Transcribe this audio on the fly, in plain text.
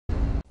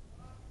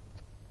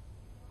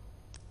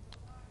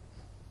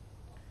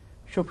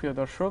সুপ্রিয়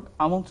দর্শক,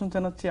 আমন্ত্রণ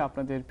জানাচ্ছি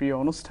আপনাদের প্রিয়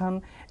অনুষ্ঠান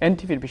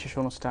এনটিভির বিশেষ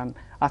অনুষ্ঠান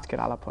আজকের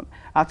আলাপন।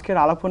 আজকের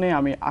আলাপনে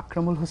আমি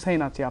আকরামুল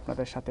হুসাইন আছি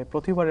আপনাদের সাথে।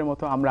 প্রতিবারের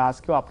মতো আমরা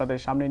আজকেও আপনাদের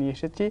সামনে নিয়ে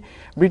এসেছি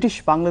ব্রিটিশ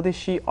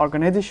বাংলাদেশি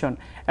অর্গানাইজেশন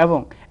এবং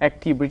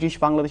একটি ব্রিটিশ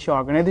বাংলাদেশি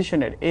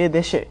অর্গানাইজেশনের এ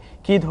দেশে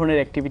কী ধরনের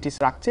অ্যাক্টিভিটিস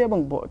রাখছে এবং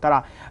তারা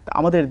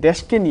আমাদের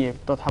দেশকে নিয়ে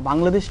তথা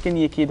বাংলাদেশকে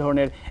নিয়ে কী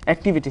ধরনের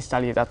অ্যাক্টিভিটিস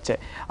চালিয়ে যাচ্ছে।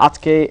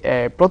 আজকে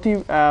প্রতি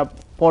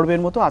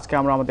পর্বের মতো আজকে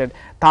আমরা আমাদের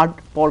থার্ড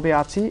পর্বে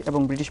আছি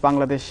এবং ব্রিটিশ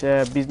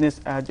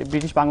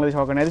বাংলাদেশ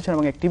অর্গানাইজেশন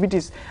এবং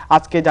অ্যাক্টিভিটিস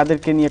আজকে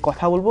যাদেরকে নিয়ে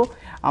কথা বলবো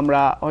আমরা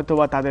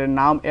হয়তোবা তাদের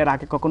নাম এর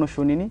আগে কখনো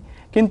শুনিনি,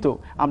 কিন্তু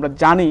আমরা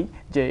জানি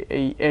যে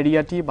এই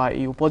এরিয়াটি বা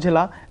এই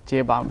উপজেলা যে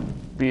বা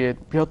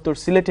বৃহত্তর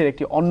সিলেটের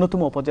একটি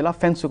অন্যতম উপজেলা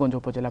ফেঞ্চুগঞ্জ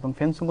উপজেলা, এবং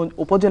ফেঞ্চুগঞ্জ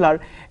উপজেলার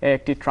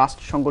একটি ট্রাস্ট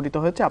সংগঠিত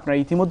হয়েছে। আপনারা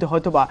ইতিমধ্যে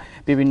হয়তোবা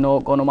বিভিন্ন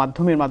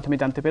গণমাধ্যমের মাধ্যমে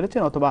জানতে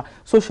পেরেছেন অথবা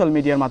সোশ্যাল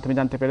মিডিয়ার মাধ্যমে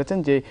জানতে পেরেছেন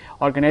যে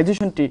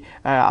অর্গানাইজেশনটি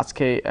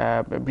আজকে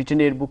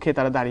ব্রিটেনের বুকে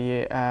তারা দাঁড়িয়ে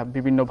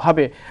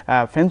বিভিন্নভাবে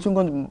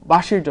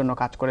ফেঞ্চুগঞ্জবাসীর জন্য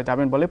কাজ করে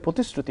যাবেন বলে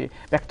প্রতিশ্রুতি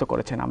ব্যক্ত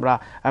করেছেন। আমরা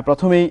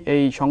প্রথমেই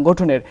এই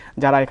সংগঠনের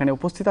যারা এখানে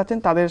উপস্থিত আছেন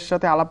তাদের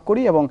সাথে আলাপ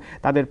করি এবং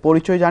তাদের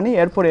পরিচয় জানি,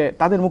 এরপরে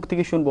তাদের মুখ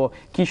থেকে শুনবো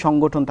কি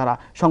সংগঠন তারা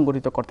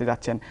সংগঠিত করতে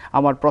যাচ্ছেন।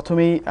 আমার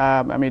প্রথমেই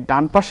আমি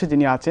ডান পাশে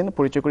যিনি আছেন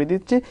পরিচয় করে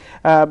দিচ্ছি,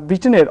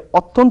 ব্রিটেনের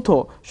অত্যন্ত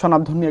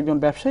স্বনামধন্য একজন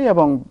ব্যবসায়ী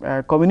এবং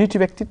কমিউনিটি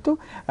ব্যক্তিত্ব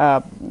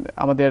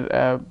আমাদের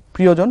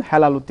প্রিয়জন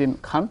হেলাল উদ্দিন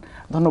খান।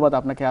 ধন্যবাদ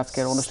আপনাকে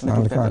আজকের অনুষ্ঠানে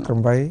যোগ দেওয়ার জন্য। আকরাম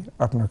ভাই,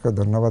 আপনাকে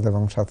ধন্যবাদ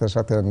এবং সাথে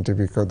সাথে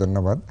এনটিভিকেও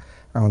ধন্যবাদ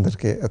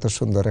আমাদেরকে এত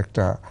সুন্দর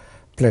একটা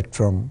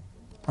প্ল্যাটফর্ম।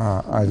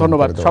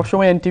 ধন্যবাদ।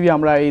 সবসময় এনটিভি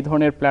আমরা এই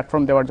ধরনের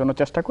প্ল্যাটফর্ম দেওয়ার জন্য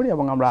চেষ্টা করি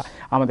এবং আমরা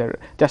আমাদের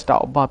চেষ্টা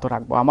অব্যাহত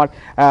রাখবো। আমার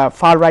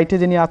ফার রাইটে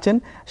যিনি আছেন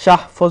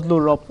শাহ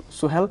ফজলুর রব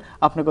সুহেল,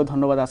 আপনাকেও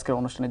ধন্যবাদ আজকের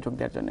অনুষ্ঠানে যোগ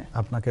দেওয়ার জন্য।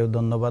 আপনাকেও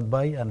ধন্যবাদ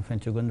ভাই। আর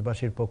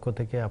ফেঞ্চুগঞ্জবাসীর পক্ষ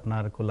থেকে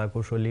আপনার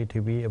কলাকুশলী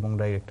টিভি এবং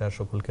ডাইরেক্টর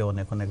সকলকে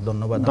অনেক অনেক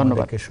ধন্যবাদ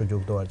আমাদেরকে সুযোগ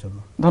দেওয়ার জন্য।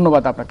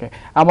 ধন্যবাদ আপনাকে।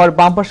 আমার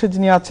বাম পাশে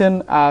যিনি আছেন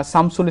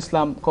শামসুল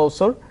ইসলাম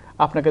কৌসর,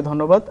 আপনাকে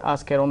ধন্যবাদ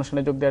আজকের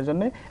অনুষ্ঠানে যোগ দেওয়ার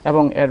জন্য,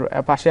 এবং এর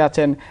পাশে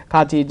আছেন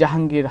কাজী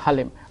জাহাঙ্গীর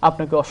হালিম,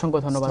 আপনাকে অসংখ্য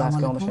ধন্যবাদ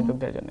আজকের অনুষ্ঠানে যোগ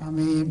দেওয়ার জন্য।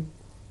 আমি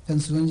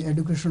ফেঞ্চুগঞ্জ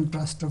এডুকেশন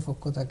ট্রাস্টের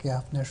পক্ষ থেকে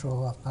আপনার সহ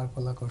আপনার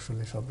কলা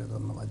কৌশলী সবকে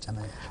ধন্যবাদ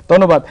জানাই।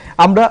 ধন্যবাদ।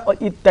 আমরা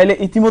তাইলে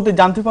ইতিমধ্যে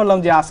জানতে পারলাম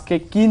যে আজকে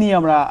কি নিয়ে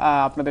আমরা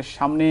আপনাদের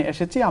সামনে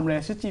এসেছি। আমরা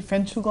এসেছি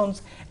ফেঞ্চুগঞ্জ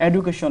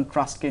এডুকেশন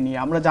ট্রাস্টকে নিয়ে।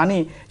 আমরা জানি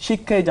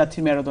শিক্ষায় যাচ্ছি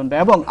মেরুদণ্ড,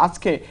 এবং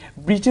আজকে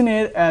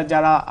ব্রিটেনের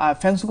যারা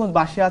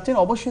ফেঞ্চুগঞ্জবাসী আছেন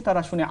অবশ্যই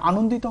তারা শুনে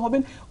আনন্দিত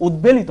হবেন,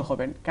 উদ্বেলিত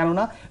হবেন,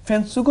 কেননা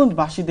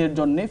ফেঞ্চুগঞ্জবাসীদের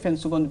জন্য,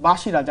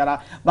 ফেঞ্চুগঞ্জবাসীরা যারা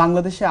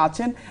বাংলাদেশে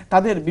আছেন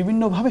তাদের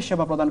বিভিন্নভাবে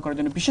সেবা প্রদান করার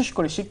জন্য, বিশেষ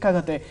করে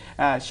শিক্ষাখাতে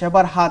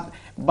সেবার হাত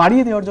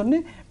বাড়িয়ে দেওয়ার জন্য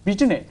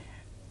ব্রিটেনে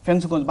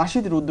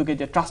ফেঞ্চুগঞ্জবাসীদের উদ্যোগে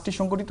যে ট্রাস্টটি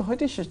সংগঠিত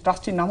হয়েছে সেই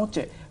ট্রাস্টটির নাম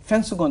হচ্ছে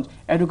ফেঞ্চুগঞ্জ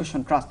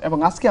এডুকেশন ট্রাস্ট, এবং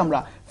আজকে আমরা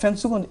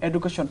ফেঞ্চুগঞ্জ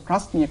এডুকেশন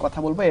ট্রাস্ট নিয়ে কথা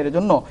বলবো। এর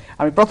জন্য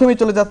আমি প্রথমেই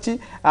চলে যাচ্ছি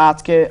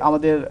আজকে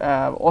আমাদের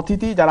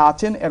অতিথি যারা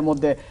আছেন এর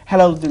মধ্যে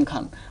হেলাল উদ্দিন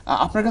খান,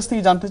 আপনার কাছ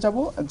থেকে জানতে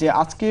চাবো যে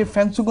আজকে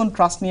ফেঞ্চুগঞ্জ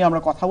ট্রাস্ট নিয়ে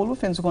আমরা কথা বলবো,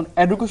 ফেঞ্চুগঞ্জ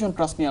এডুকেশন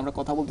ট্রাস্ট নিয়ে আমরা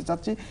কথা বলতে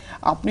চাচ্ছি।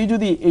 আপনি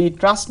যদি এই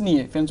ট্রাস্ট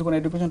নিয়ে, ফেঞ্চুগঞ্জ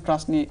এডুকেশন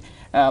ট্রাস্ট নিয়ে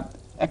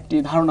একটি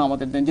ধারণা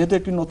আমাদের দেন, যেহেতু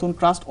একটি নতুন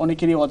ট্রাস্ট,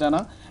 অনেকেরই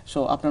অজানা, সো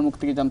আপনার মুখ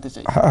থেকে জানতে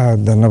চাই।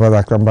 ধন্যবাদ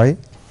আকরাম ভাই।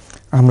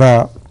 আমরা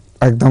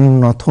একদম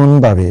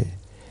নতুনভাবে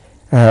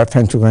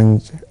ফেঞ্চুগঞ্জ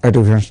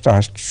এডুকেশন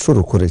ট্রাস্ট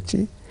শুরু করেছি।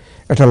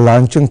 এটা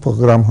লঞ্চিং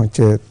প্রোগ্রাম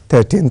হচ্ছে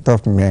 13th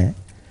of May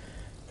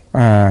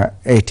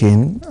 18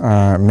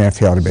 মে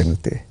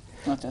ফেয়ারবেনুতে।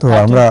 তো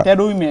আমরা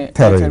 13 মে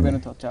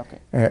ফেয়ারবেনুতে হচ্ছে। ওকে,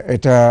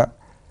 এটা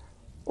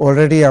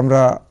অলরেডি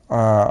আমরা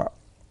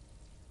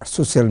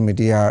সোশ্যাল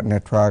মিডিয়া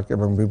নেটওয়ার্ক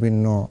এবং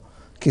বিভিন্ন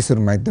কিছুর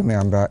মাধ্যমে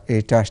আমরা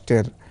এই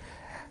ট্রাস্টের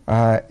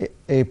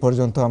এই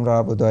পর্যন্ত আমরা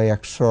বোধহয়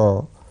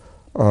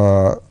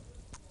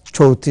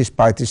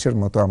 134-35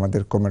 মতো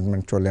আমাদের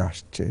কমিটমেন্ট চলে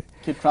আসছে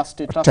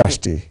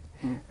ট্রাস্টি।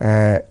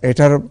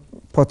 এটার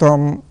প্রথম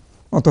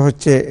মতো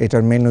হচ্ছে,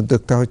 এটার মেইন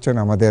উদ্যোক্তা হচ্ছেন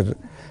আমাদের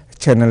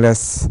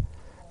চ্যানেলস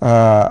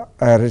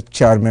এর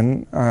চেয়ারম্যান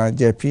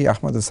জেপি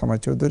আহমদুজ্জামান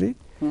চৌধুরী,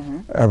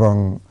 এবং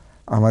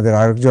আমাদের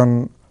আরেকজন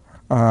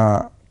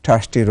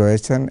ট্রাস্টি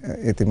রয়েছেন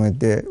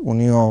ইতিমধ্যে,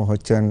 উনিও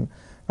হচ্ছেন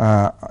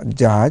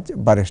জাজ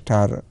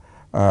ব্যারিস্টার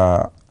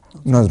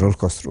নজরুল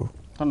খসরু।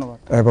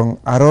 এবং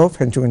আরও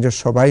ফেঞ্চুগঞ্জের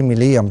সবাই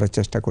মিলেই আমরা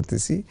চেষ্টা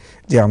করতেছি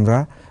যে আমরা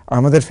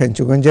আমাদের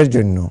ফেঞ্চুগঞ্জের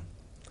জন্য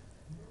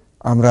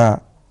আমরা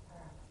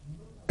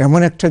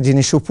এমন একটা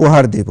জিনিস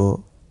উপহার দেব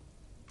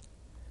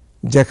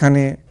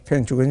যেখানে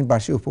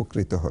ফেঞ্চুগঞ্জবাসী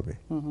উপকৃত হবে।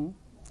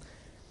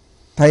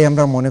 তাই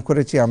আমরা মনে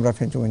করেছি আমরা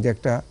ফেঞ্চুগঞ্জে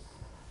একটা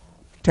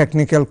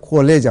টেকনিক্যাল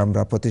কলেজ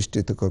আমরা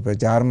প্রতিষ্ঠিত করব,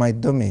 যার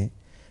মাধ্যমে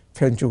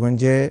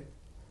ফেঞ্চুগঞ্জে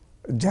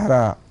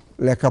যারা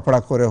লেখাপড়া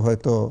করে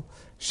হয়তো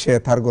সে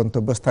তার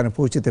গন্তব্যস্থানে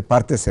পৌঁছতে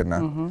পারতেছে না,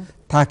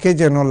 তাকে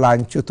যেন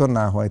লাঞ্ছিত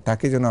না হয়,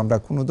 তাকে যেন আমরা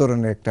কোনো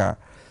ধরনের একটা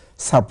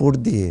সাপোর্ট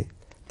দিয়ে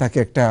তাকে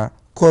একটা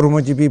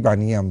কর্মজীবী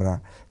বানিয়ে আমরা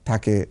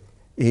তাকে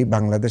এই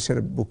বাংলাদেশের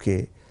বুকে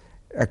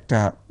একটা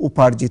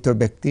উপার্জিত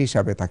ব্যক্তি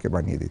হিসাবে তাকে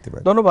বানিয়ে দিতে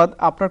পারি। ধন্যবাদ।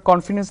 আপনার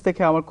কনফিডেন্স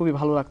দেখে আমার খুবই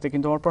ভালো লাগছে,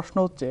 কিন্তু আমার প্রশ্ন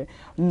হচ্ছে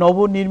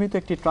নবনির্মিত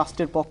একটি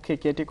ট্রাস্টের পক্ষে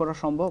কি এটি করা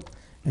সম্ভব?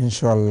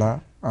 ইনশাআল্লাহ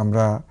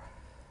আমরা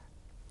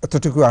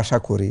এতটুকু আশা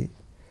করি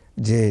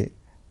যে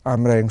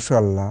আমরা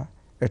ইনশাআল্লাহ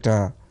এটা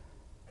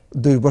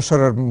 2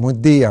 বছরের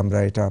মধ্যেই আমরা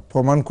এটা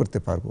প্রমাণ করতে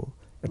পারবো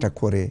এটা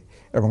করে,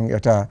 এবং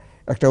এটা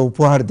একটা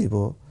উপহার দিব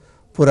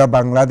পুরা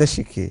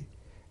বাংলাদেশিকে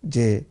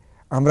যে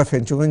আমরা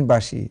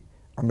ফেঞ্চুগঞ্জবাসী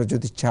আমরা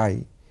যদি চাই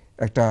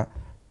একটা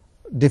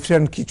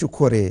ডিফারেন্ট কিছু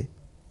করে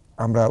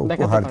আমরা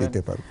উপহার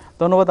দিতে পারবো।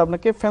 ধন্যবাদ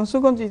আপনাকে।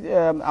 ফেঞ্চুগঞ্জ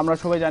আমরা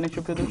সবাই জানি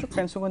সুপ্রিয় দর্শক,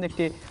 ফেঞ্চুগঞ্জ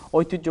একটি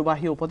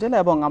ঐতিহ্যবাহী উপজেলা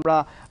এবং আমরা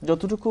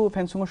যতটুকু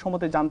ফেঞ্চুগঞ্জ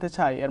সম্বন্ধে জানতে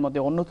চাই এর মধ্যে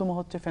অন্যতম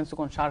হচ্ছে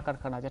ফেঞ্চুগঞ্জ সার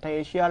কারখানা, যেটা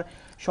এশিয়ার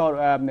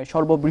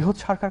সর্ববৃহৎ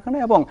সার কারখানা,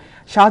 এবং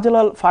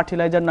শাহজালাল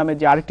ফার্টিলাইজার নামে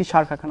যে আরেকটি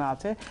সার কারখানা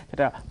আছে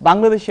যেটা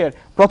বাংলাদেশের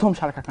প্রথম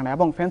সার কারখানা,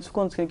 এবং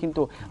ফেঞ্চুগঞ্জকে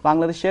কিন্তু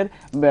বাংলাদেশের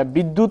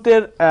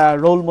বিদ্যুতের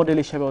রোল মডেল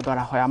হিসেবেও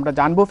ধরা হয়। আমরা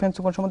জানবো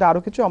ফেঞ্চুগঞ্জ সম্বন্ধে আরো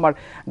কিছু। আমার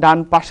ডান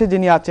পাশে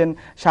যিনি আছেন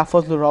শাহ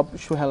ফজলুর রব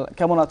সোহেল,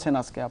 কেমন আছেন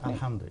আজকে আপনি?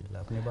 আলহামদুলিল্লাহ,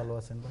 আপনি ভালো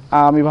আছেন ভাই?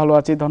 আমি ভালো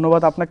আছি,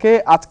 ধন্যবাদ আপনাকে।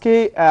 আজকে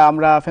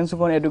আমরা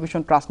ফেঞ্চুগঞ্জ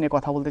এডুকেশন ট্রাস্ট নিয়ে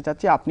কথা বলতে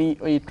চাচ্ছি। আপনি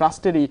ওই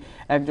ট্রাস্টেরই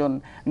একজন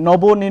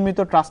নবনির্মিত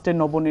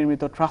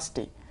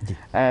ট্রাস্টি।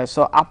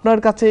 সো আপনার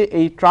কাছে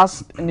এই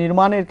ট্রাস্ট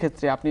নির্মাণের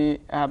ক্ষেত্রে আপনি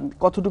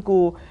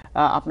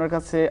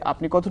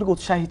কতটুকু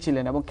উৎসাহী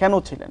ছিলেন এবং কেন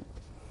ছিলেন?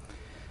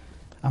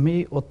 আমি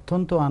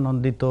অত্যন্ত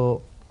আনন্দিত।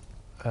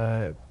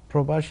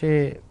 প্রবাসে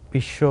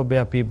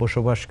বিশ্বব্যাপী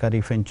বসবাসকারী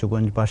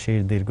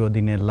ফেঞ্চুগঞ্জবাসীর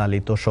দীর্ঘদিনের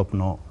লালিত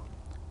স্বপ্ন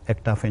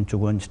একটা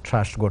ফেঞ্চুগঞ্জ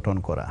ট্রাস্ট গঠন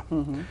করা,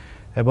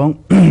 এবং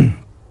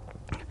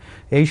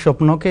এই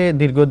স্বপ্নকে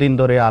দীর্ঘদিন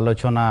ধরে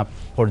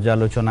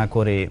পর্যালোচনা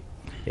করে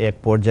এক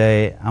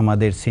পর্যায়ে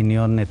আমাদের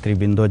সিনিয়র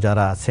নেতৃবৃন্দ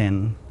যারা আছেন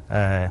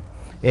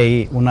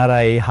ওনারা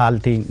এই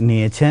হালটি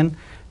নিয়েছেন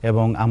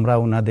এবং আমরা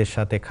ওনাদের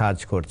সাথে কাজ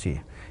করছি।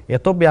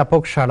 এত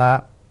ব্যাপক সাড়া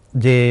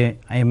যে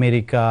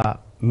আমেরিকা,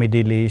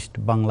 মিডল ইস্ট,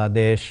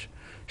 বাংলাদেশ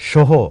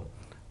সহ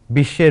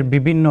বিশ্বের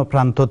বিভিন্ন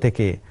প্রান্ত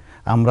থেকে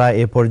আমরা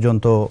এ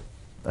পর্যন্ত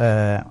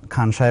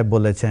খান সাহেব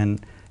বলেছেন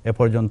এ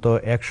পর্যন্ত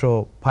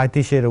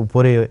 135-এর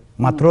উপরে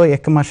মাত্র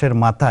 1 মাসের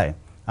মাথায়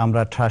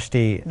আমরা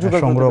ট্রাস্টটি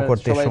সংগ্রহ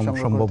করতে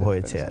সম্ভব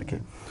হয়েছে আর কি।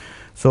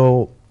 সো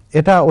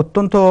এটা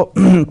অত্যন্ত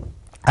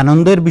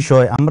আনন্দের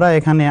বিষয়। আমরা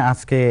এখানে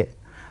আজকে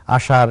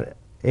আসার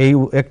এই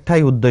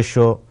একটাই উদ্দেশ্য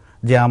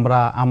যে আমরা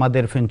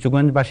আমাদের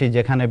ফেঞ্চুগঞ্জবাসী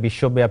যেখানে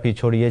বিশ্বব্যাপী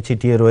ছড়িয়ে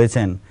ছিটিয়ে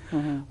রয়েছেন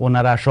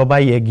ওনারা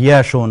সবাই এগিয়ে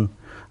আসুন,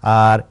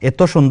 আর এত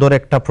সুন্দর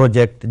একটা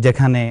প্রজেক্ট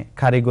যেখানে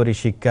কারিগরি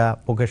শিক্ষা,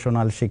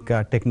 ভোকেশনাল শিক্ষা,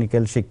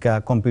 টেকনিক্যাল শিক্ষা,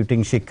 কম্পিউটিং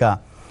শিক্ষা,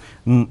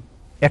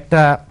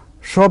 একটা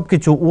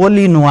সবকিছু অল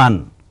ইন ওয়ান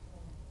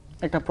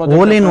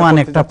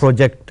একটা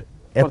প্রজেক্ট।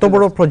 এত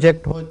বড়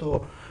প্রজেক্ট হয়তো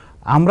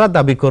আমরা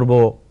দাবি করব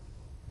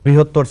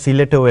বৃহত্তর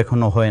সিলেটেও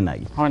এখনো হয় নাই।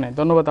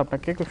 ধন্যবাদ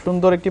আপনাকে, খুব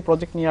সুন্দর একটি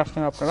প্রজেক্ট নিয়ে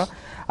আসলেন আপনারা।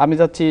 আমি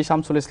যাচ্ছি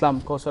শামসুল ইসলাম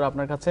কৌশল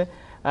আপনার কাছে।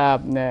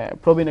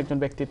 প্রবীণ একজন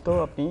ব্যক্তিত্ব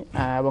আপনি,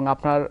 এবং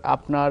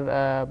আপনার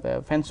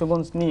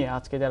ফেঞ্চুগঞ্জ নিয়ে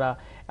আজকে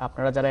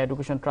আপনারা যারা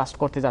এডুকেশন ট্রাস্ট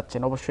করতে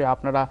যাচ্ছেন অবশ্যই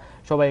আপনারা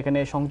সবাই এখানে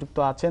সংযুক্ত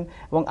আছেন,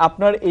 এবং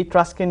আপনার এই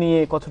ট্রাস্টকে নিয়ে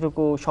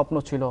কতটুকু স্বপ্ন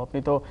ছিল? আপনি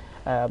তো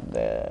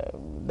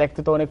দেখতে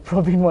তো অনেক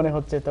প্রবীণ মনে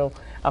হচ্ছে, তো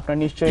আপনার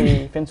নিশ্চয়ই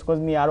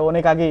ফেঞ্চুগঞ্জ নিয়ে আরো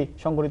অনেক আগে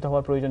সংগঠিত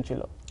হওয়ার প্রয়োজন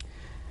ছিল।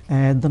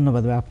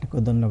 ধন্যবাদ,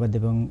 আপনাকেও ধন্যবাদ,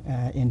 এবং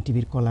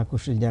এনটিভির কলা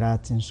কৌশল যারা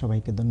আছেন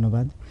সবাইকে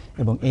ধন্যবাদ,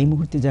 এবং এই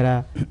মুহূর্তে যারা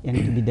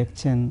এনটিভি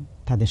দেখছেন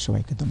তাদের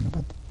সবাইকে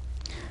ধন্যবাদ।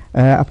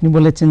 আপনি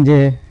বলেছেন যে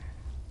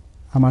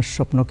আমার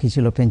স্বপ্ন কী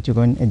ছিল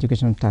ফেঞ্চুগঞ্জ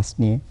এডুকেশন ট্রাস্ট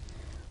নিয়ে,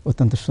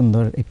 অত্যন্ত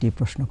সুন্দর একটি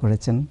প্রশ্ন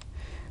করেছেন।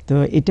 তো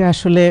এটা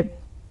আসলে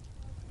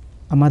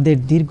আমাদের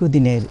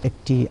দীর্ঘদিনের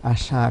একটি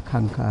আশা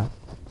আকাঙ্ক্ষা,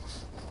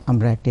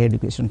 আমরা একটা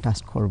এডুকেশন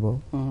ট্রাস্ট করব।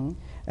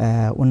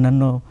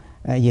 অন্যান্য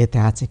ইয়েতে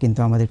আছে কিন্তু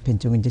আমাদের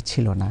ফেঞ্চুগঞ্জে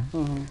ছিল না।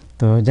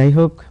 তো যাই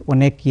হোক,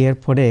 অনেক ইয়ের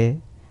পরে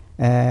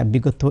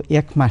বিগত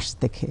 1 মাস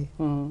থেকে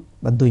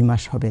বা 2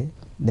 মাস হবে,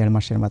 1.5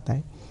 মাসের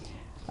মাথায়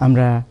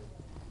আমরা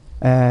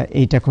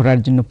এইটা করার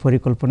জন্য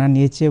পরিকল্পনা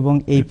নিয়েছি, এবং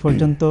এই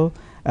পর্যন্ত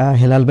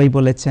হেলাল ভাই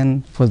বলেছেন,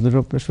 ফজলুর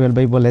সোহেল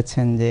ভাই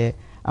বলেছেন যে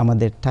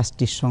আমাদের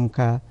ট্রাস্টির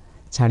সংখ্যা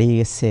ছাড়িয়ে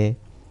গেছে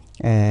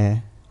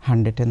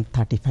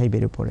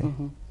 135-এর উপরে।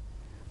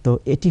 তো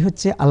এটি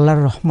হচ্ছে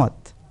আল্লাহর রহমত,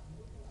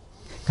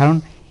 কারণ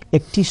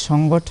একটি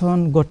সংগঠন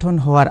গঠন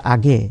হওয়ার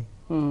আগে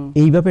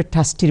এইভাবে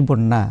ট্রাস্টির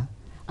বন্যা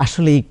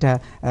আসলে একটা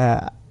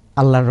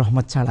আল্লাহর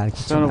রহমত ছাড়া আর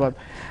কিছু।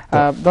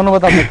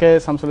 ধন্যবাদ আপনাকে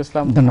শামসুল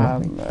ইসলাম।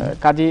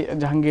 কাজী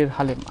জাহাঙ্গীর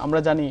হালিম, আমরা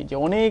জানি যে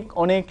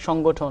অনেক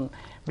সংগঠন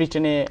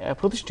ব্রিটেনে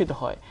প্রতিষ্ঠিত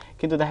হয়,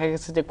 কিন্তু দেখা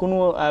গেছে যে কোনো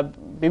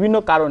বিভিন্ন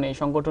কারণে এই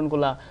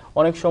সংগঠনগুলা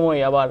অনেক সময়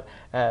আবার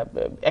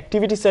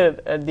অ্যাক্টিভিটিসের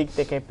দিক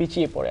থেকে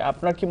পিছিয়ে পড়ে।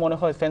 আপনার কি মনে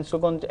হয়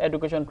ফেঞ্চুগঞ্জ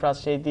এডুকেশন ট্রাস্ট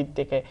সেই দিক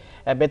থেকে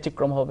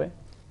ব্যতিক্রম হবে?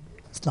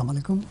 আসসালামু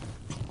আলাইকুম।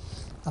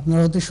 আপনার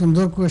অতি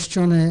সুন্দর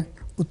কোয়েশ্চনে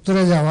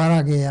উত্তরে যাওয়ার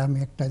আগে আমি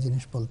একটা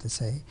জিনিস বলতে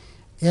চাই।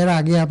 এর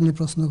আগে আপনি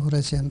প্রশ্ন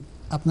করেছেন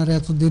আপনারা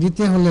এত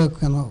দেরিতে হলেও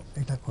কেন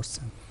এটা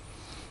করছেন।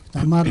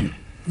 আমার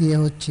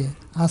হচ্ছে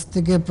আজ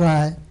থেকে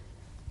প্রায়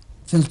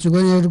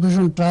ফেঞ্চুগঞ্জ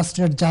এডুকেশন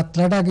ট্রাস্টের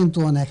যাত্রাটা কিন্তু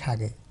অনেক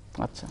আগে।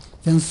 আচ্ছা,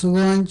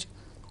 ফেঞ্চুগঞ্জ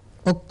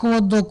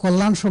ঐক্যবদ্ধ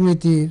কল্যাণ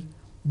সমিতির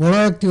বড়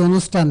একটি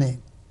অনুষ্ঠানে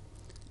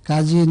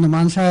কাজী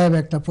নোমান সাহেব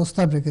একটা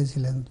প্রস্তাব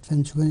রেখেছিলেন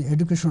ফেঞ্চুগঞ্জ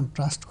এডুকেশন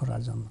ট্রাস্ট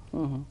করার জন্য।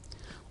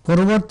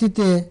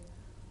 পরবর্তীতে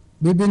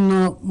বিভিন্ন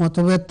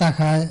মতভেদ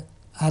থাকায়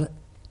আর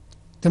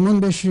তেমন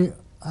বেশি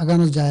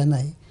আগানো যায়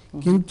নাই,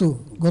 কিন্তু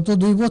গত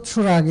 2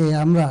 বছর আগে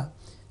আমরা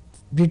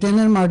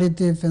ব্রিটেনের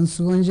মাটিতে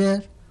ফেঞ্চুগঞ্জের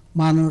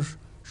মানুষ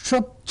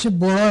সবচেয়ে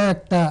বড়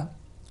একটা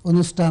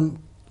অনুষ্ঠান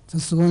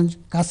ফেঞ্চুগঞ্জ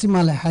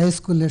কাসিমালে হাই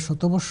স্কুলের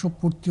 100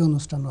 পূর্তি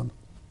অনুষ্ঠান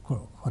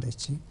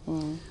করেছি।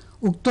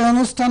 উক্ত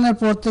অনুষ্ঠানের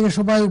পর থেকে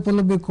সবাই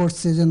উপলব্ধি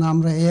করছে যে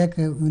আমরা এক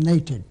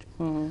ইউনাইটেড।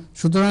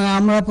 সুতরাং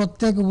আমরা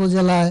প্রত্যেক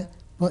উপজেলায়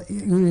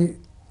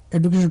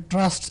এডুকেশন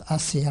ট্রাস্ট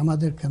আছে,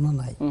 আমাদের কেন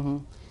নাই?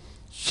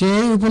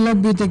 সেই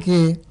উপলব্ধি থেকে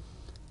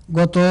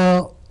গত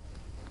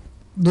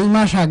 2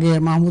 মাস আগে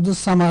মাহমুদুস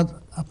সামাদ,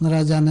 আপনারা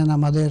জানেন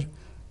আমাদের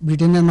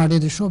ব্রিটেনের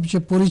মাটিতে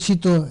সবচেয়ে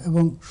পরিচিত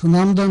এবং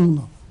সুনামধন্য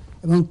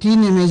এবং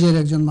ক্লিন ইমেজের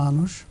একজন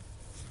মানুষ,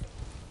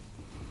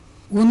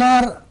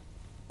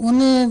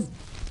 উনি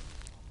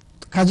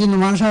কাজী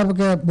নোমান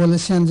সাহেবকে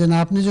বলেছেন যে না,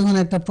 আপনি যখন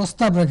একটা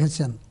প্রস্তাব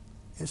রেখেছেন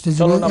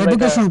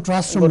এডুকেশন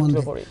ট্রাস্ট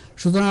সম্বন্ধে,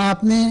 সুতরাং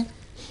আপনি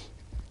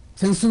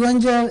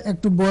ফেঞ্চুগঞ্জের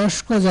একটু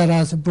বয়স্ক যারা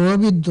আছে,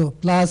 প্রবৃদ্ধ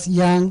প্লাস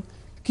ইয়াং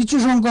কিছু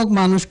সংখ্যক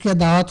মানুষকে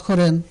দাওয়াত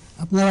করেন,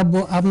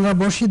 আপনারা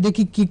বসে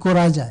দেখি কি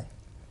করা যায়,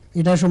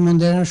 এটা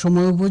সম্বন্ধে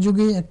সময়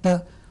উপযোগী একটা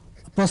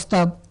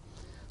প্রস্তাব।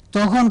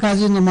 তখন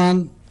কাজী নোমান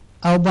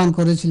আহ্বান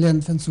করেছিলেন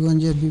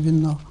ফেঞ্চুগঞ্জের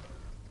বিভিন্ন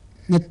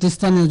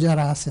নেতৃস্থানীয়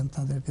যারা আছেন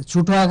তাদেরকে,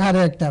 ছোট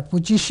আকারে একটা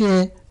 25শে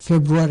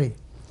ফেব্রুয়ারি।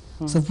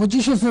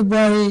 25শে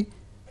ফেব্রুয়ারি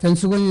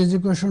ফেঞ্চুগঞ্জ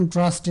এডুকেশন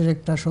ট্রাস্টের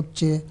একটা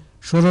সবচেয়ে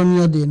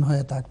স্মরণীয় দিন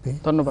হয়ে থাকবে।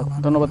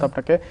 ধন্যবাদ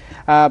আপনাকে।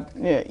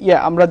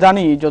 আমরা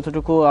জানি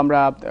যতটুকু আমরা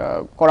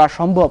করা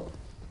সম্ভব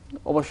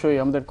অবশ্যই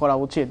আমাদের করা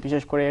উচিত,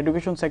 বিশেষ করে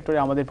এডুকেশন সেক্টরে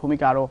আমাদের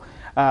ভূমিকা আরো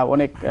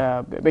অনেক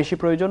বেশি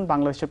প্রয়োজন,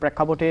 বাংলাদেশের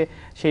প্রেক্ষাপটে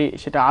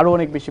সেটা আরো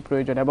অনেক বেশি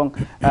প্রয়োজন। এবং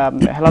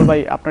হেলাল ভাই,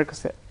 আপনার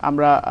কাছে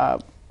আমরা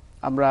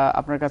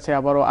আপনার কাছে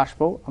আবারও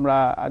আসবো। আমরা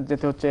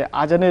যেতে হচ্ছে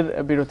আজানের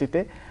বিরতিতে।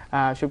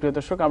 সুপ্রিয়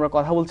দর্শক, আমরা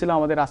কথা বলছিলাম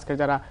আমাদের আজকে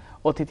যারা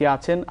অতিথি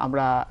আছেন,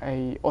 আমরা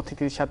এই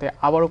অতিথির সাথে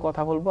আবারও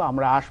কথা বলবো,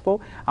 আমরা আসবো,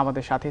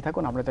 আমাদের সাথেই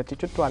থাকুন। আমরা যাচ্ছি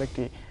ছোট্ট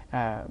আরেকটি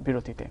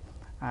বিরতিতে।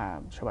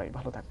 সবাই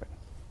ভালো থাকবেন।